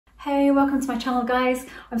Hey, welcome to my channel, guys.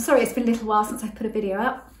 I'm sorry it's been a little while since I've put a video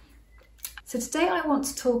up. So today I want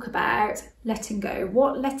to talk about letting go,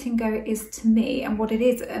 what letting go is to me and what it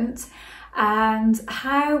isn't, and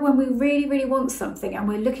how when we really want something and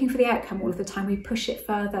we're looking for the outcome all of the time, we push it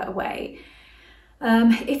further away.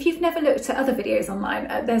 If you've never looked at other videos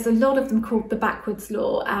online, there's a lot of them called the backwards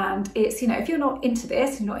law, and it's, you know, if you're not into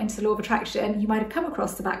this, you're not into the law of attraction, you might have come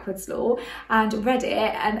across the backwards law and read it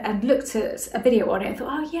and looked at a video on it and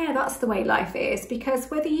thought, oh yeah, that's the way life is. Because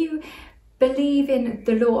whether you believe in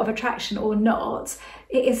the law of attraction or not,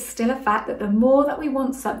 it is still a fact that the more that we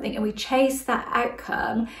want something and we chase that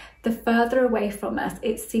outcome, the further away from us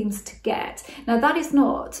it seems to get. Now that is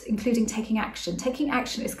not including taking action. Taking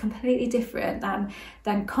action is completely different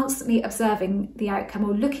than constantly observing the outcome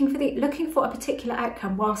or looking for a particular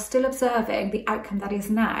outcome while still observing the outcome that is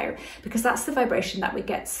now, because that's the vibration that we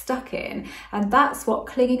get stuck in, and that's what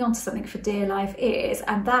clinging on to something for dear life is,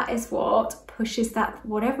 and that is what pushes that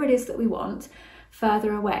whatever it is that we want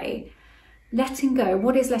further away. Letting go,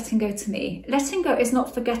 what is letting go to me? Letting go is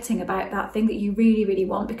not forgetting about that thing that you really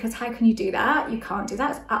want, because how can you do that? You can't do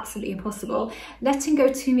that, it's absolutely impossible. Letting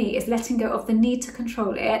go to me is letting go of the need to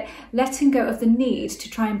control it, letting go of the need to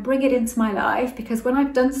try and bring it into my life, because when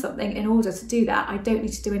I've done something in order to do that, I don't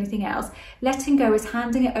need to do anything else. Letting go is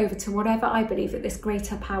handing it over to whatever I believe that this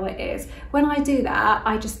greater power is. When I do that,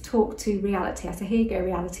 I just talk to reality. I say, here you go,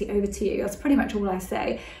 reality, over to you. That's pretty much all I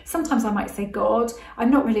say. Sometimes I might say God.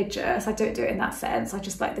 I'm not religious, I don't do it in that sense. I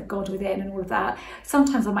just like the God within and all of that.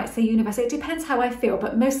 Sometimes I might say universe. It depends how I feel,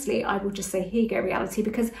 but mostly I will just say, here you go, reality,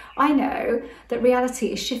 because I know that reality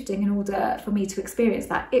is shifting in order for me to experience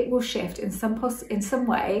that. It will shift in some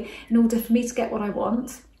way in order for me to get what I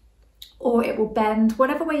want, or it will bend,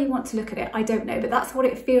 whatever way you want to look at it, I don't know, but that's what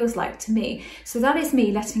it feels like to me. So that is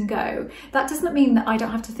me letting go. That doesn't mean that I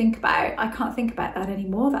don't have to I can't think about that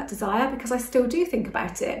anymore, that desire, because I still do think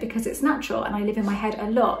about it, because it's natural and I live in my head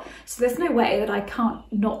a lot. So there's no way that I can't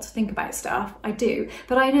not think about stuff, I do.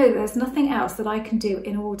 But I know there's nothing else that I can do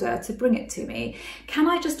in order to bring it to me. Can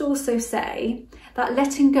I just also say that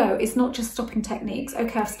letting go is not just stopping techniques.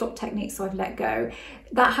 Okay, I've stopped techniques, so I've let go.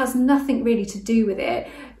 That has nothing really to do with it.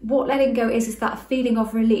 What letting go is that feeling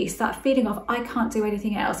of release, that feeling of I can't do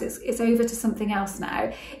anything else, it's over to something else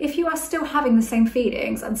now. If you are still having the same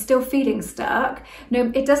feelings and still feeling stuck,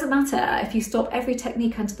 no, it doesn't matter if you stop every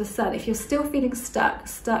technique under the sun. If you're still feeling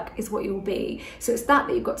stuck is what you'll be. So it's that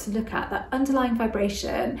you've got to look at, that underlying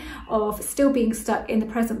vibration of still being stuck in the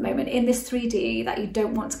present moment, in this 3D that you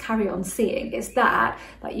don't want to carry on seeing. It's that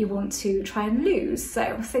you want to try and lose. So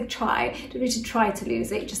I say try, don't need to try to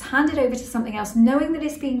lose it, just hand it over to something else, knowing that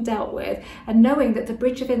it's being dealt with and knowing that the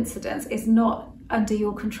bridge of incidents is not under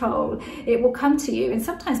your control. It will come to you in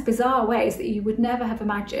sometimes bizarre ways that you would never have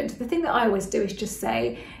imagined. The thing that I always do is just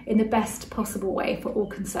say in the best possible way for all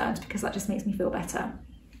concerned, because that just makes me feel better.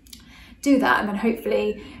 Do that, and then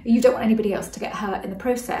hopefully you don't want anybody else to get hurt in the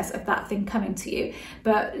process of that thing coming to you.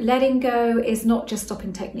 But letting go is not just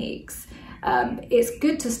stopping techniques. It's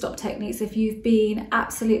good to stop techniques if you've been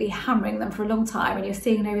absolutely hammering them for a long time and you're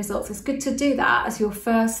seeing no results. It's good to do that as your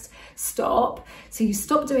first stop. So you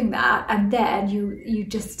stop doing that, and then you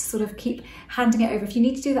just sort of keep handing it over. If you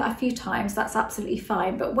need to do that a few times, that's absolutely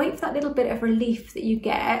fine, but wait for that little bit of relief that you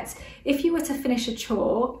get. If you were to finish a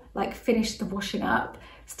chore, like finish the washing up,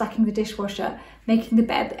 stacking the dishwasher, making the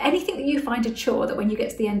bed, anything that you find a chore that when you get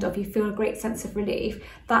to the end of you feel a great sense of relief,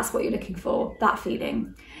 that's what you're looking for, that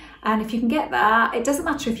feeling. And if you can get that, it doesn't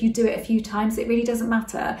matter if you do it a few times, it really doesn't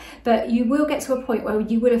matter, but you will get to a point where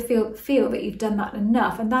you will feel that you've done that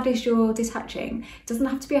enough, and that is your detaching. It doesn't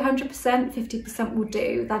have to be 100%, 50% will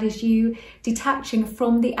do. That is you detaching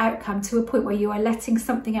from the outcome to a point where you are letting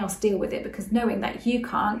something else deal with it, because knowing that you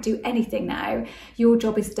can't do anything now, your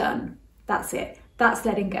job is done. That's it. That's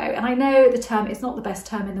letting go. And I know the term is not the best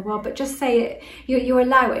term in the world, but just say it. You're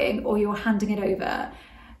allowing, or you're handing it over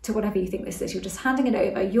to whatever you think this is. You're just handing it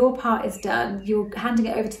over. Your part is done. You're handing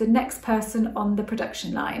it over to the next person on the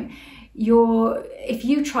production line. If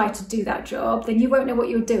you try to do that job, then you won't know what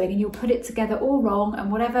you're doing, and you'll put it together all wrong,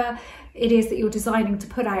 and whatever it is that you're designing to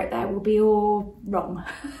put out there will be all wrong.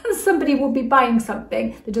 Somebody will be buying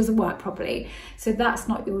something that doesn't work properly. So that's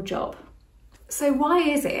not your job. So why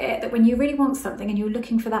is it that when you really want something and you're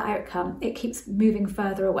looking for that outcome, it keeps moving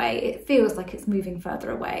further away? It feels like it's moving further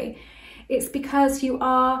away. It's because you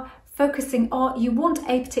are focusing on, you want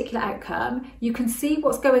a particular outcome, you can see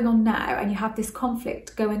what's going on now, and you have this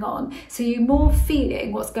conflict going on. So you're more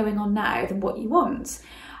feeling what's going on now than what you want.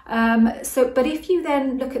 But if you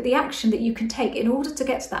then look at the action that you can take in order to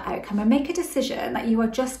get to that outcome and make a decision that you are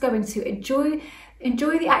just going to enjoy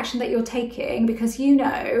Enjoy the action that you're taking, because you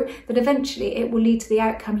know that eventually it will lead to the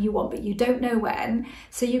outcome you want, but you don't know when.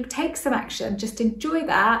 So you take some action, just enjoy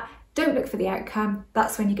that. Don't look for the outcome.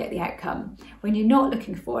 That's when you get the outcome. When you're not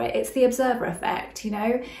looking for it, it's the observer effect, you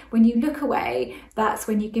know? When you look away, that's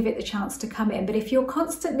when you give it the chance to come in. But if you're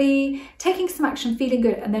constantly taking some action, feeling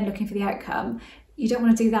good, and then looking for the outcome, you don't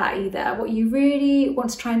want to do that either. What you really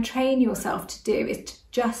want to try and train yourself to do is to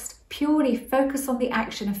just purely focus on the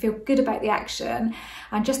action and feel good about the action,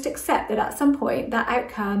 and just accept that at some point that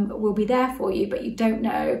outcome will be there for you, but you don't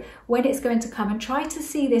know when it's going to come. And try to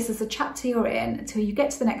see this as a chapter you're in until you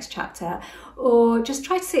get to the next chapter, or just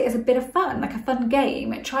try to see it as a bit of fun, like a fun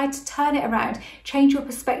game. Try to turn it around, change your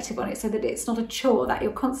perspective on it so that it's not a chore, that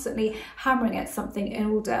you're constantly hammering at something in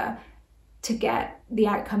order to get the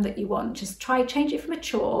outcome that you want. Just try change it from a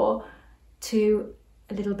chore to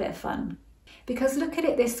a little bit of fun. Because look at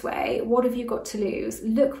it this way, what have you got to lose?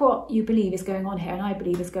 Look what you believe is going on here, and I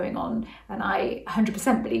believe is going on, and I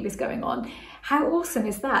 100% believe is going on. How awesome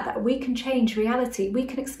is that, that we can change reality? We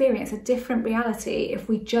can experience a different reality if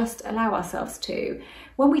we just allow ourselves to.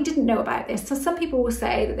 When we didn't know about this, so some people will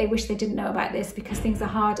say that they wish they didn't know about this because things are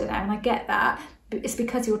harder now, and I get that. But it's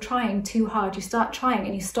because you're trying too hard. You start trying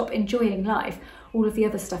and you stop enjoying life, all of the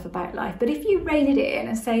other stuff about life. But if you rein it in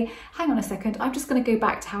and say, hang on a second, I'm just going to go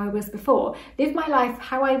back to how I was before, live my life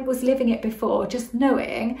how I was living it before, just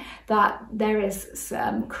knowing that there is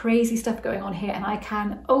some crazy stuff going on here and I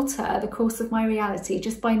can alter the course of my reality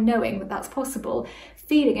just by knowing that that's possible,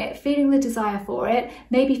 feeling it, feeling the desire for it,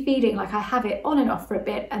 maybe feeling like I have it on and off for a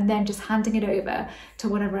bit, and then just handing it over to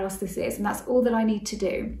whatever else this is. And that's all that I need to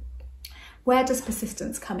do. Where does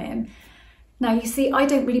persistence come in? Now, you see, I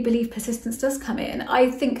don't really believe persistence does come in. I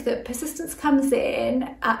think that persistence comes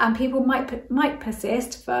in and people might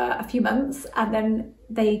persist for a few months, and then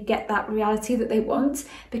they get that reality that they want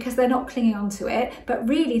because they're not clinging on to it. But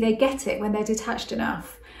really, they get it when they're detached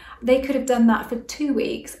enough. They could have done that for 2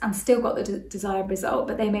 weeks and still got the desired result,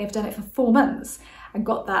 but they may have done it for 4 months and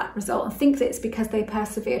got that result, and think that it's because they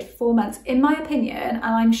persevered for 4 months. In my opinion, and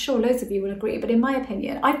I'm sure loads of you will agree, but in my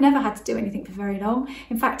opinion, I've never had to do anything for very long.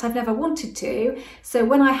 In fact, I've never wanted to. So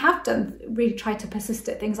when I have really tried to persist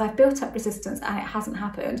at things, I've built up resistance and it hasn't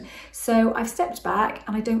happened. So I've stepped back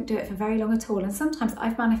and I don't do it for very long at all. And sometimes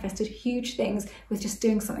I've manifested huge things with just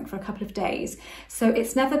doing something for a couple of days. So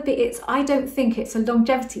I don't think it's a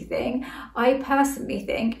longevity thing. I personally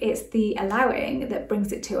think it's the allowing that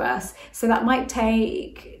brings it to us. So that might take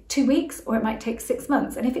 2 weeks or it might take 6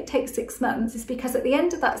 months. And if it takes 6 months, it's because at the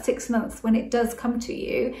end of that 6 months, when it does come to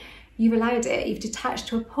you, you've allowed it, you've detached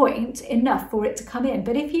to a point enough for it to come in.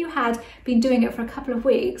 But if you had been doing it for a couple of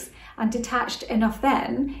weeks and detached enough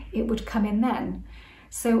then, it would come in then.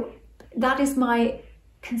 So that is my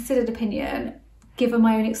considered opinion, given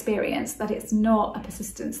my own experience, that it's not a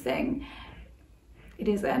persistence thing. It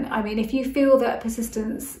isn't. I mean, if you feel that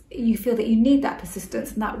persistence, you feel that you need that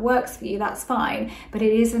persistence and that works for you, that's fine, but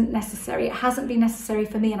it isn't necessary. It hasn't been necessary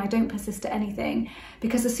for me, and I don't persist at anything,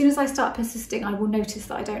 because as soon as I start persisting, I will notice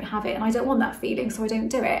that I don't have it, and I don't want that feeling, so I don't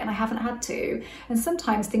do it, and I haven't had to. And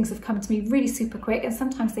sometimes things have come to me really super quick, and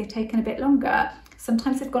sometimes they've taken a bit longer.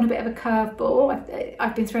 Sometimes they've gone a bit of a curveball.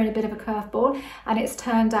 I've been thrown a bit of a curveball, and it's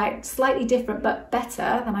turned out slightly different, but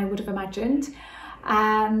better than I would have imagined.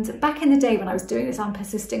 And back in the day when I was doing this and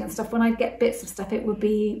persisting and stuff, when I'd get bits of stuff, it would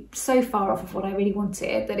be so far off of what I really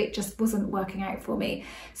wanted that it just wasn't working out for me.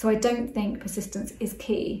 So I don't think persistence is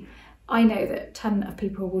key. I know that a ton of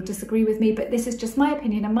people will disagree with me, but this is just my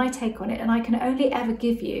opinion and my take on it, and I can only ever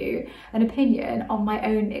give you an opinion on my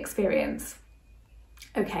own experience.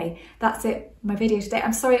 Okay, that's it, my video today.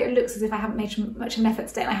 I'm sorry it looks as if I haven't made much of an effort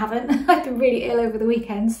today, and I haven't. I've been really ill over the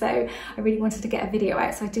weekend, so I really wanted to get a video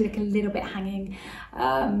out, so I do look a little bit hanging,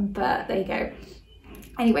 but there you go.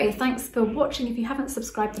 Anyway, thanks for watching. If you haven't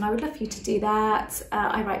subscribed, then I would love for you to do that.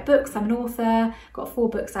 I write books, I'm an author, got 4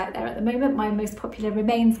 books out there at the moment. My most popular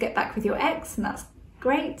remains Get Back With Your Ex, and that's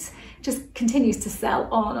great. Just continues to sell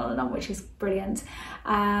on and on, which is brilliant.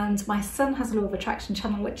 And my son has a Law of Attraction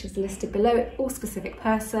channel, which is listed below, all specific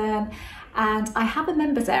person. And I have a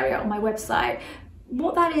members area on my website.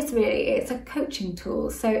 What that is really, it's a coaching tool.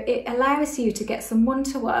 So it allows you to get some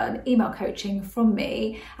one-to-one email coaching from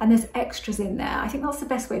me, and there's extras in there. I think that's the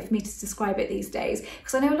best way for me to describe it these days,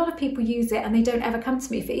 because I know a lot of people use it and they don't ever come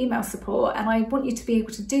to me for email support, and I want you to be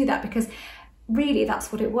able to do that, because really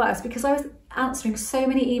that's what it was, because I was answering so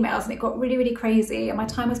many emails and it got really, really crazy and my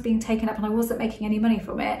time was being taken up and I wasn't making any money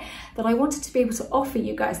from it, that I wanted to be able to offer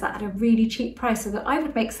you guys that at a really cheap price so that I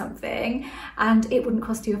would make something and it wouldn't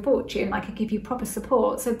cost you a fortune. I could give you proper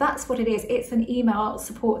support. So that's what it is. It's an email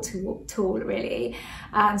support tool really.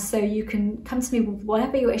 And so you can come to me with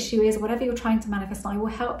whatever your issue is, whatever you're trying to manifest, and I will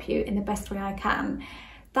help you in the best way I can.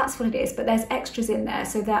 That's what it is, but there's extras in there.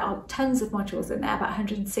 So there are tons of modules in there, about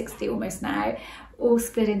 160 almost now, all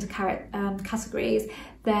split into categories.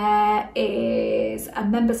 There is a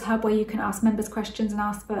members hub where you can ask members questions and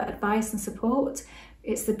ask for advice and support.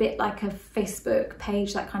 It's a bit like a Facebook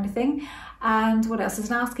page, that kind of thing. And what else? There's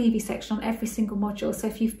an Ask Evie section on every single module. So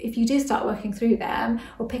if you do start working through them,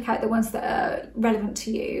 or pick out the ones that are relevant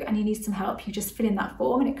to you and you need some help, you just fill in that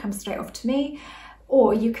form and it comes straight off to me.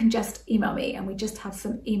 Or you can just email me and we just have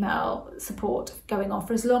some email support going on.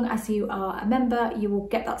 For as long as you are a member, you will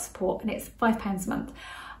get that support, and it's £5 a month.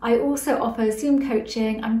 I also offer Zoom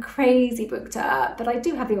coaching. I'm crazy booked up, but I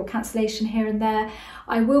do have the odd cancellation here and there.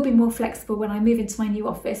 I will be more flexible when I move into my new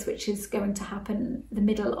office, which is going to happen the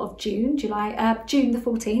middle of June, June the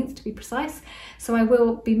 14th to be precise. So I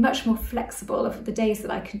will be much more flexible of the days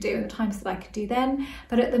that I can do and the times that I can do then.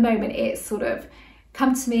 But at the moment it's sort of,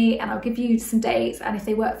 come to me and I'll give you some dates, and if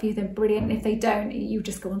they work for you then brilliant, and if they don't, you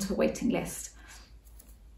just go onto a waiting list.